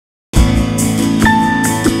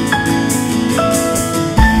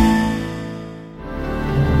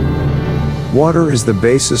Water is the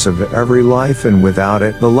basis of every life, and without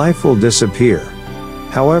it, the life will disappear.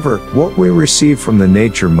 However, what we receive from the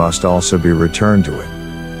nature must also be returned to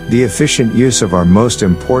it. The efficient use of our most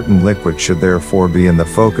important liquid should therefore be in the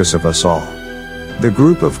focus of us all. The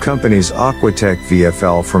group of companies Aquatech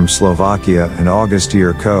VFL from Slovakia and August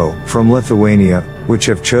s.r.o from Lithuania, which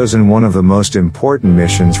have chosen one of the most important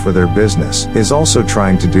missions for their business, is also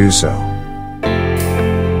trying to do so.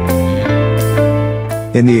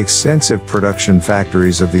 In the extensive production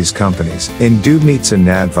factories of these companies, in Dubnica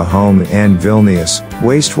nad Váhom and Vilnius,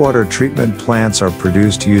 wastewater treatment plants are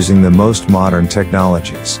produced using the most modern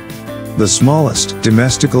technologies. The smallest,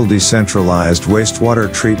 domestical decentralized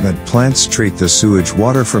wastewater treatment plants treat the sewage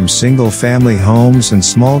water from single-family homes and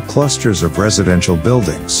small clusters of residential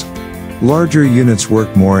buildings. Larger units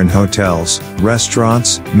work more in hotels,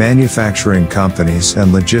 restaurants, manufacturing companies,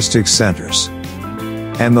 and logistics centers.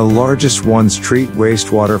 And the largest ones treat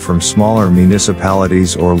wastewater from smaller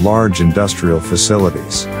municipalities or large industrial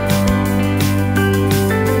facilities.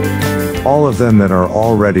 All of them that are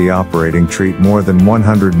already operating treat more than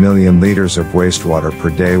 100 million liters of wastewater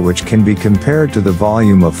per day, which can be compared to the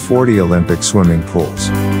volume of 40 Olympic swimming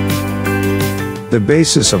pools. The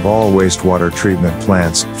basis of all wastewater treatment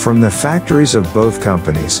plants, from the factories of both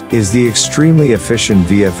companies, is the extremely efficient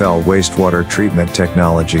VFL wastewater treatment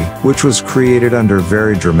technology, which was created under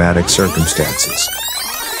very dramatic circumstances.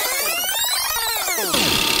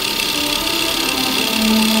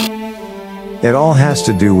 It all has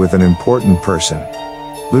to do with an important person,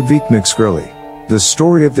 Ludwig McScurley. The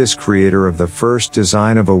story of this creator of the first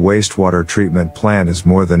design of a wastewater treatment plant is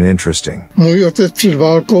more than interesting. Before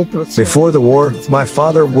the war, my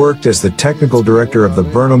father worked as the technical director of the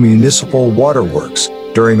Brno Municipal Water Works.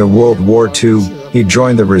 During the World War II, he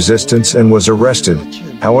joined the resistance and was arrested.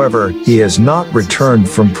 However, he has not returned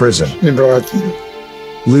from prison.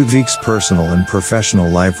 Ludwig's personal and professional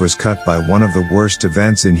life was cut by one of the worst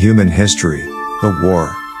events in human history, the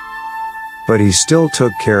war. But he still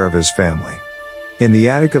took care of his family. In the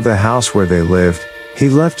attic of the house where they lived, he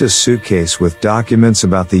left a suitcase with documents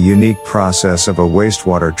about the unique process of a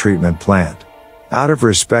wastewater treatment plant. Out of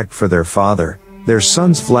respect for their father, their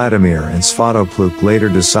sons Vladimir and Svatopluk later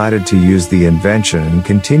decided to use the invention and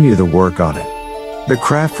continue the work on it. The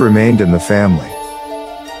craft remained in the family.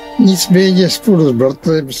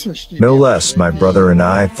 No less, my brother and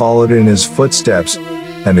I followed in his footsteps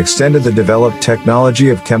and extended the developed technology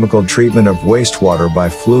of chemical treatment of wastewater by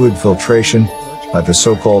fluid filtration, by the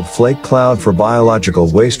so-called flake cloud for biological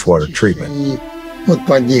wastewater treatment.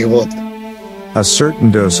 A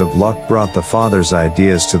certain dose of luck brought the father's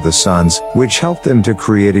ideas to the sons, which helped them to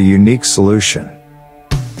create a unique solution.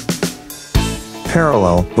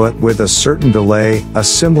 Parallel, but with a certain delay, a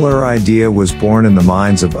similar idea was born in the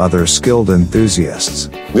minds of other skilled enthusiasts.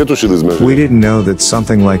 We didn't know that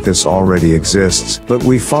something like this already exists, but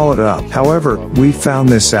we followed up. However, we found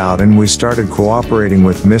this out and we started cooperating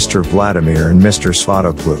with Mr. Vladimir and Mr.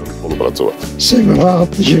 Svatopluk.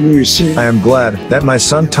 I am glad that my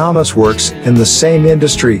son Thomas works in the same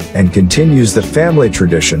industry and continues the family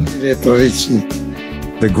tradition.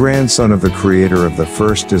 The grandson of the creator of the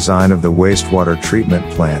first design of the wastewater treatment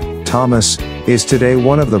plant, Thomas, is today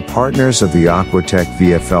one of the partners of the Aquatech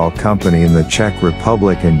VFL company in the Czech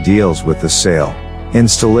Republic and deals with the sale,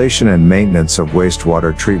 installation and maintenance of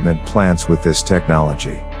wastewater treatment plants with this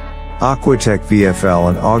technology. Aquatech VFL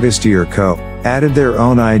and August s.r.o added their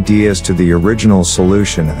own ideas to the original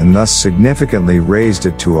solution and thus significantly raised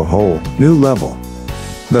it to a whole new level.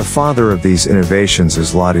 The father of these innovations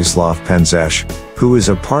is Ladislav Penzesh, who is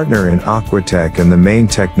a partner in Aquatech and the main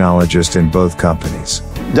technologist in both companies.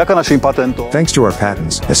 Thanks to our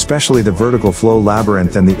patents, especially the vertical flow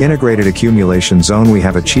labyrinth and the integrated accumulation zone, we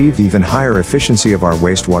have achieved even higher efficiency of our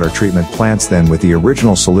wastewater treatment plants than with the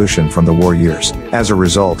original solution from the war years. As a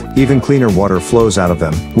result, even cleaner water flows out of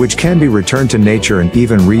them, which can be returned to nature and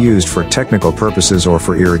even reused for technical purposes or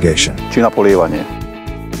for irrigation.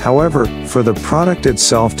 However, for the product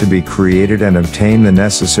itself to be created and obtain the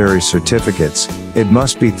necessary certificates, it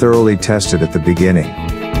must be thoroughly tested at the beginning.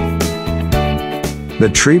 The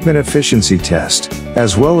treatment efficiency test,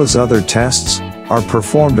 as well as other tests, are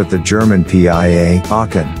performed at the German PIA,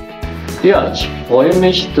 Aachen. Ja, ich freue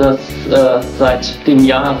mich, dass seit dem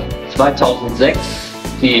Jahr 2006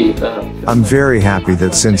 I'm very happy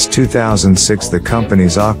that since 2006 the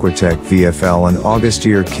companies Aquatech VFL and August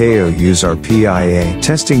s.r.o use our PIA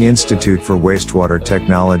Testing Institute for Wastewater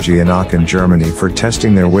Technology in Aachen, Germany for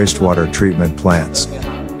testing their wastewater treatment plants.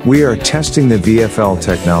 We are testing the VFL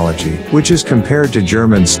technology, which is compared to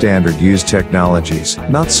German standard use technologies,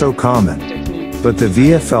 not so common. but the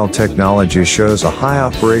VFL technology shows a high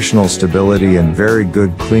operational stability and very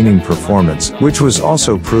good cleaning performance, which was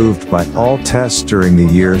also proved by all tests during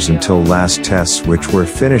the years until last tests, which were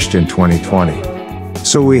finished in 2020.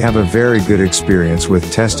 So we have a very good experience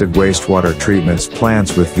with tested wastewater treatments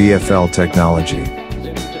plants with VFL technology.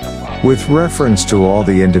 With reference to all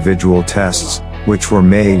the individual tests which were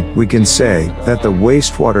made, we can say that the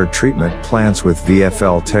wastewater treatment plants with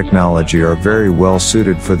VFL technology are very well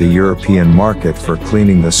suited for the European market for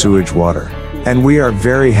cleaning the sewage water. And we are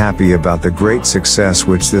very happy about the great success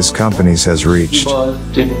which this company has reached.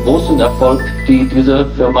 Den großen Erfolg, die diese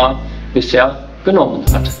Firma bisher genommen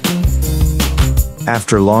hat.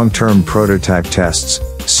 After long-term prototype tests,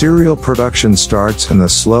 serial production starts and the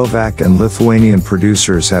Slovak and Lithuanian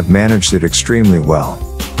producers have managed it extremely well.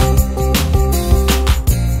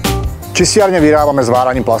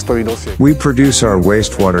 We produce our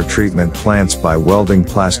wastewater treatment plants by welding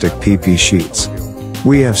plastic PP sheets.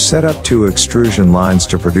 We have set up 2 extrusion lines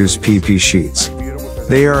to produce PP sheets.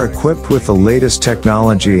 They are equipped with the latest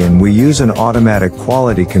technology and we use an automatic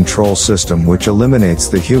quality control system which eliminates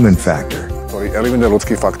the human factor.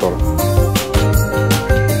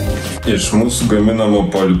 Iš mūsų gaminamo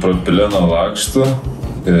polipropileno lakštų,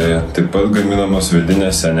 taip pat gaminamos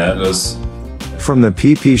vidinės sienelės. From the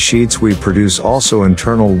PP sheets we produce also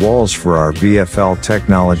internal walls for our VFL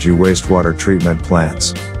technology wastewater treatment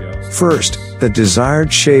plants. First, the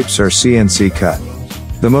desired shapes are CNC cut.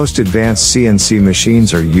 The most advanced CNC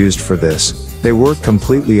machines are used for this. They work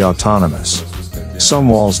completely autonomous. Some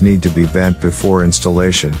walls need to be bent before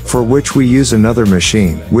installation, for which we use another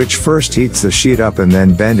machine, which first heats the sheet up and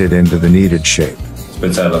then bend it into the needed shape.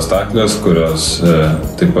 Specialios staklės, kurios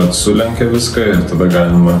taip pat sulenkia viską ir tada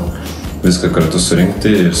galima viską kartu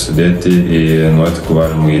surinkti ir sudėti į nuotekų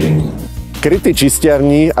valymo įrenginį.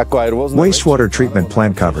 Wastewater treatment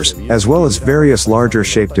plant covers, as well as various larger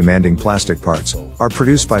shape-demanding plastic parts, are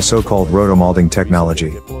produced by so-called rotomolding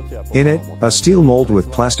technology. In it, a steel mold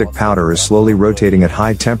with plastic powder is slowly rotating at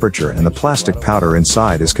high temperature and the plastic powder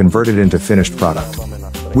inside is converted into finished product.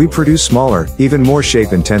 We produce smaller, even more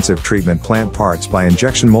shape-intensive treatment plant parts by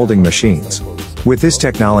injection molding machines. With this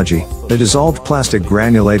technology, the dissolved plastic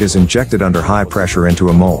granulate is injected under high pressure into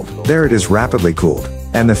a mold. There it is rapidly cooled,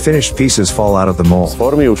 and the finished pieces fall out of the mold.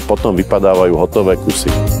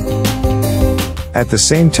 At the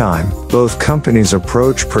same time, both companies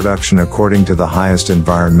approach production according to the highest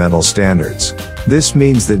environmental standards. This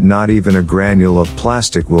means that not even a granule of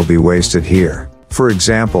plastic will be wasted here. For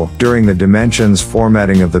example, during the dimensions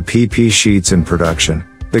formatting of the PP sheets in production,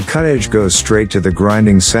 the cut edge goes straight to the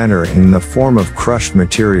grinding center in the form of crushed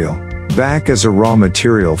material, back as a raw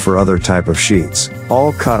material for other type of sheets.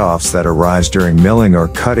 All cutoffs that arise during milling or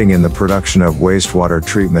cutting in the production of wastewater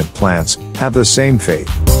treatment plants have the same fate.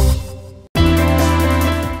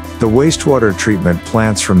 The wastewater treatment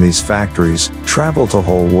plants from these factories travel to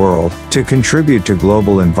whole world to contribute to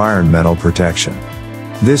global environmental protection.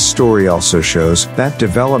 This story also shows that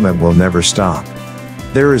development will never stop.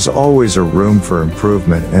 There is always a room for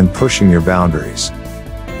improvement and pushing your boundaries.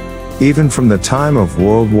 Even from the time of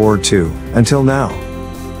World War II until now.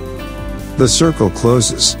 The circle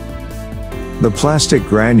closes. The plastic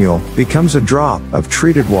granule becomes a drop of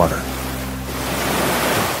treated water.